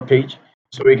page.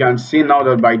 So we can see now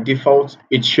that by default,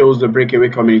 it shows the breakaway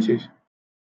communities.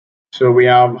 So we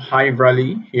have Hive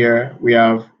Rally here, we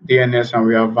have DNS, and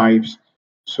we have Vibes.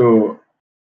 So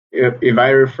if I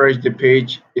refresh the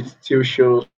page, it still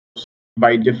shows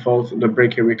by default the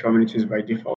breakaway communities by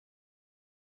default.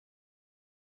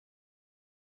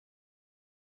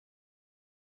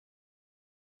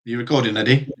 You recording,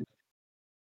 Eddie?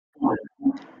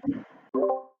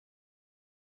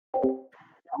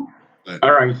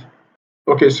 All right.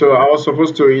 Okay, so I was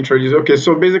supposed to introduce. Okay,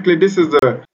 so basically, this is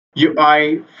the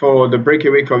UI for the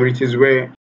breakaway communities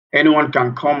where anyone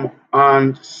can come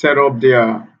and set up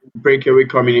their breakaway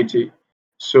community.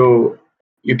 So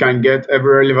you can get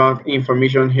every relevant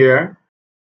information here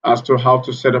as to how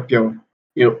to set up your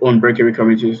own breakaway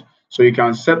communities. So you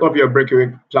can set up your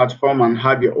breakaway platform and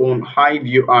have your own Hive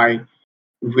UI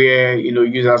where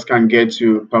users can get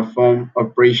to perform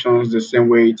operations the same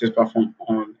way it is performed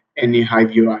on any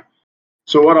Hive UI.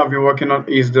 So what I've been working on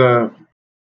is the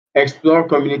Explore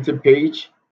community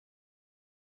page.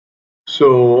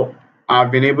 So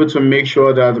I've been able to make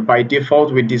sure that by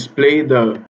default we display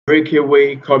the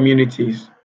breakaway communities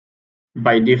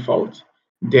by default.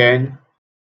 Then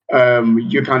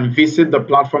you can visit the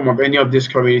platform of any of these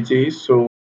communities. So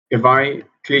if I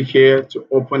click here to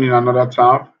open in another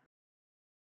tab,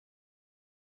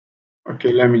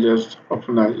 okay, let me just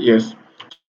open that. Yes.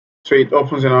 So it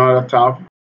opens in another tab.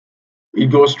 It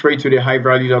goes straight to the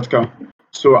hiverally.com.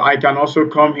 So I can also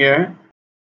come here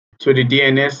to the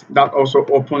DNS. That also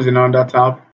opens in another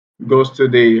tab, goes to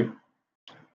the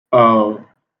uh,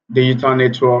 digital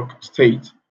network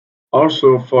state.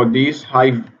 Also for these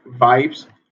Hive Vibes,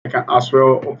 I can as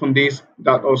well open this.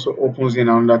 That also opens in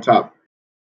another tab.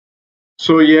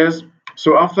 So yes,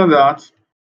 so after that,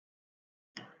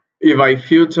 if I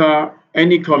filter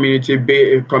any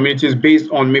communities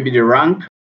based on maybe the rank,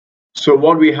 so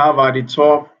what we have at the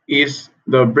top is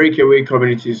the breakaway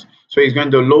communities. So it's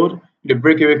going to load the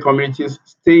breakaway communities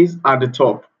stays at the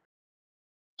top.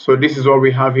 So this is what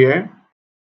we have here,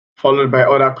 followed by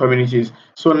other communities.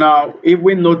 So now if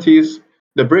we notice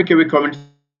the breakaway community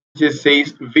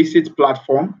says visit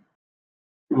platform,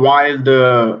 while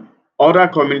the other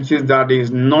communities that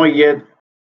is not yet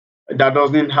that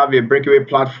doesn't have a breakaway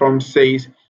platform says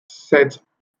set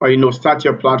or start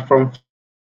your platform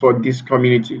for this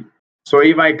community. So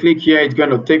if I click here, it's going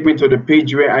to take me to the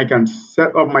page where I can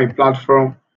set up my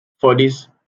platform for this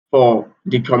for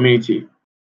the community.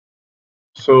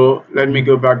 So let me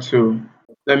go back to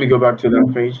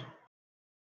that page.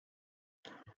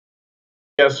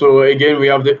 Yeah, so again we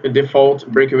have the default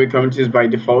breakaway communities by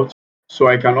default. So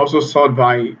I can also sort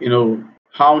by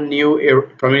how new a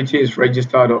community is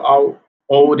registered or how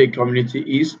old a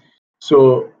community is.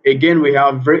 So again we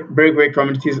have breakaway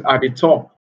communities at the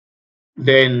top,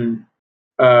 then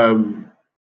um,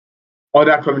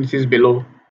 other communities below.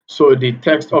 So the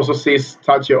text also says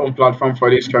start your own platform for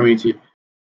this community.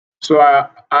 So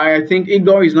I think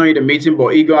Igor is not in the meeting,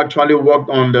 but Igor actually worked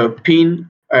on the pin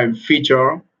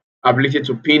feature, ability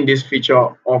to pin this feature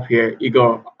up here.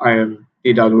 Igor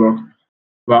did that work,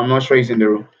 but I'm not sure he's in the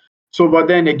room. So, but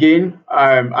then again,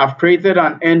 I've created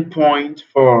an endpoint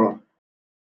for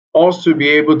us to be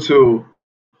able to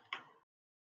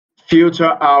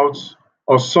filter out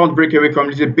or sort breakaway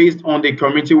community based on the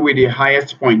community with the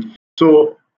highest point.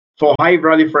 So for Hive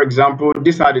Rally, for example,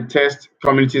 these are the test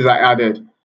communities I added.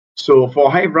 So for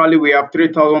Hive Rally, we have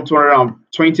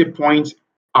 3,220 points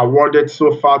awarded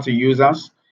so far to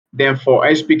users. Then for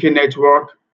SPK Network,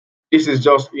 this is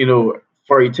just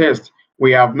for a test.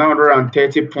 We have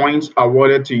 930 points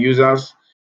awarded to users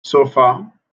so far.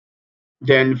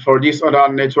 Then for this other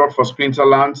network for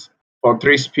Splinterlands, for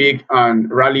 3Speak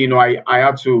and Rally, I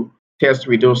had to test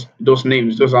with those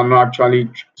names. Those are not actually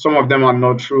some of them are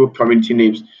not true community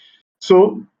names.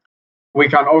 So we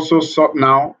can also sort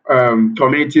now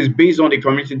communities based on the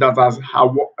community that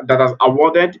has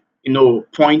awarded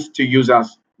points to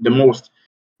users the most.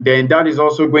 Then that is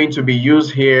also going to be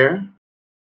used here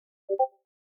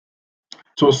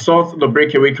to sort the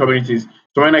breakaway communities.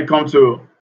 So when I come to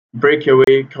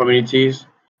breakaway communities,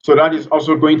 so that is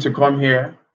also going to come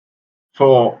here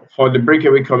for the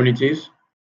breakaway communities.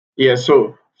 Yeah,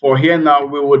 so for here now,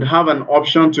 we would have an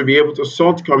option to be able to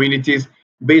sort communities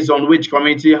based on which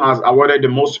community has awarded the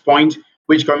most points,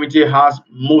 which community has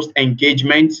most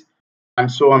engagement,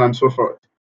 and so on and so forth.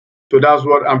 So that's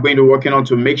what I'm going to be working on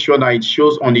to make sure that it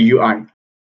shows on the UI.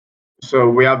 So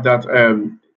we have that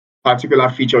particular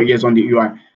feature yes on the UI,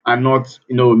 and not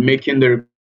making the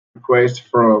request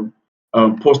from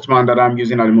Postman that I'm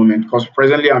using at the moment. Because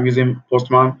presently I'm using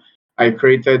Postman. I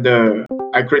created the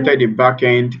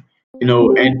backend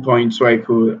endpoint so I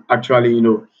could actually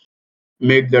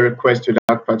make the request to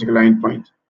that particular endpoint.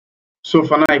 So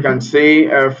for now, I can say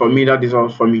for me that is all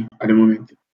for me at the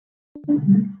moment.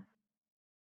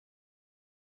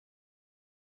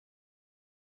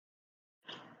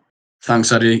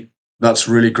 Thanks, Eddie. That's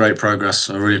really great progress.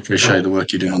 I really appreciate the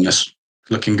work you're doing on this.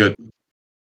 Looking good.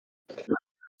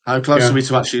 How close are Yeah. we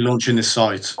to actually launching this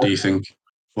site, do you think?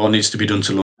 What needs to be done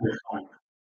to launch?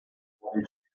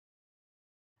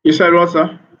 You said what,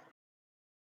 sir?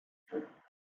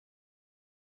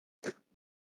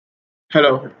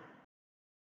 Hello.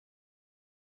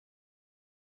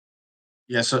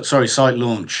 Yeah, so, sorry, site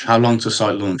launch. How long to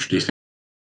site launch, do you think?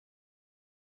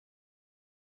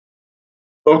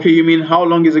 Okay, you mean how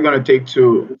long is it going to take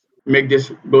to make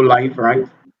this go live, right?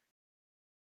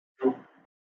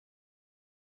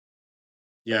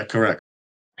 Yeah, correct.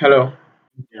 Hello.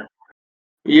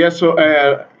 Yeah, so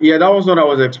yeah, that was what I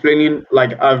was explaining.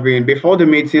 Like I've been before the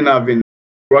meeting, I've been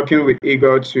working with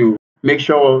Igor to make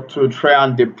sure to try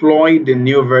and deploy the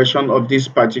new version of this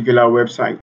particular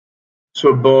website.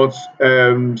 So, but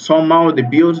somehow the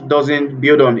build doesn't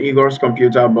build on Igor's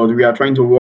computer, but we are trying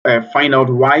to find out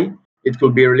why. It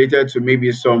could be related to maybe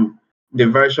the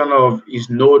version of his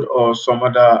node or some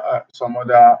other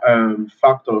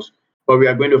factors. But we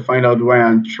are going to find out why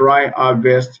and try our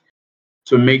best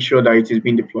to make sure that it is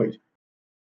being deployed.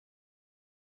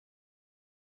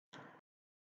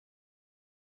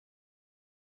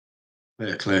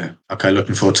 Clear, clear. Okay,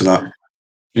 looking forward to that.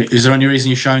 Is there any reason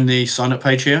you're showing the sign up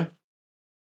page here?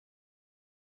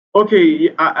 Okay,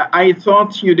 I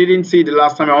thought you didn't see the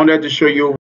last time. I wanted to show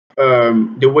you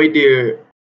the way the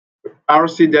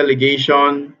RC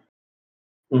delegation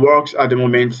works at the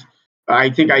moment. I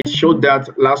think I showed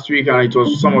that last week, and it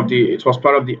was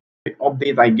part of the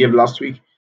update I gave last week.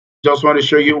 Just want to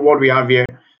show you what we have here.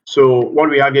 So what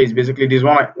we have here is basically this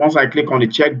one. Once I click on the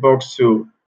checkbox to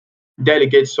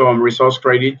delegate some resource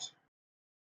credit,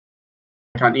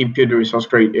 I can input the resource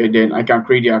credit, and then I can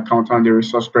create the account, and the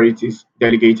resource credit is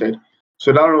delegated.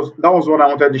 So that was what I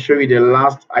wanted to show you the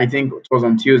last. I think it was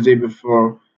on Tuesday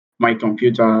before my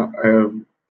computer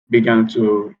began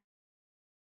to.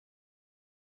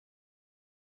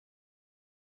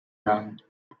 And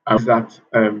that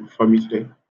for me today.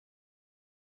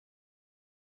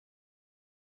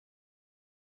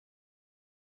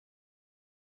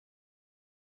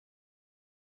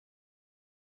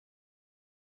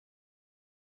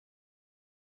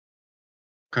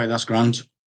 Okay, that's grand.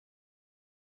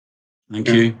 Thank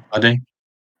Yeah. you, Eddie.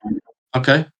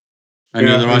 Okay. Any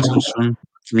Yeah. other items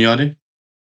from you, Eddie?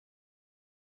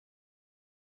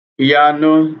 Yeah.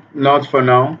 No, not for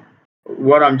now.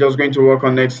 What I'm just going to work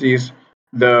on next is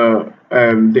the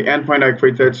endpoint I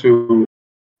created to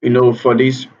for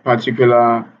this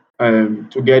particular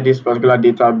to get this particular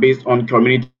data based on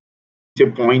community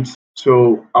points.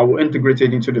 So I will integrate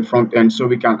it into the front end so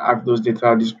we can have those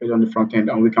data displayed on the front end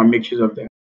and we can make use of them.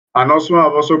 And also,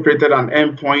 I've also created an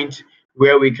endpoint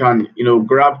where we can,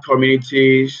 grab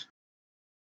communities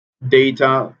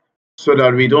data so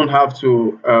that we don't have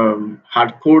to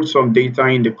hard code some data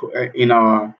in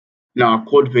our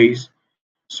code base.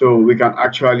 So we can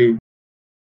actually,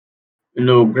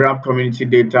 grab community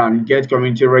data and get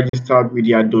community registered with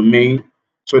their domain.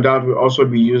 So that will also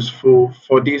be useful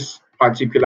for this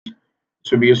particular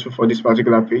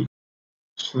page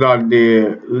so that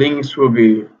the links will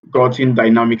be gotten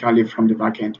dynamically from the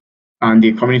backend and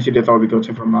the community data will be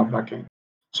gotten from our backend.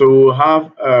 So we'll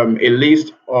have a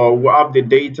list or we'll have the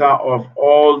data of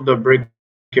all the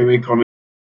breakaway communities.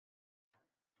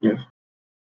 Yes.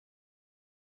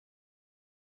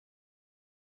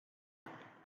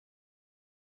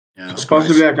 Yeah, So that's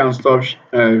possibly great. I can stop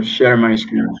sharing my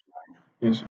screen.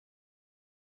 Yes.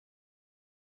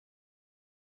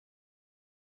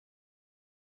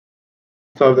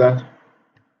 Stop that.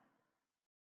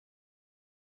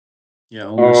 Yeah,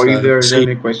 Or almost if there. there is See,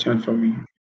 any question for me.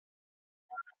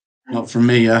 not from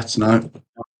me yet, no.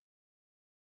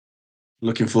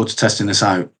 Looking forward to testing this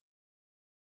out.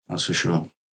 That's for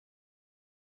sure.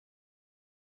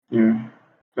 Yeah.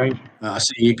 Thank you. I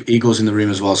see Igor's in the room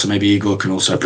as well, so maybe Igor can also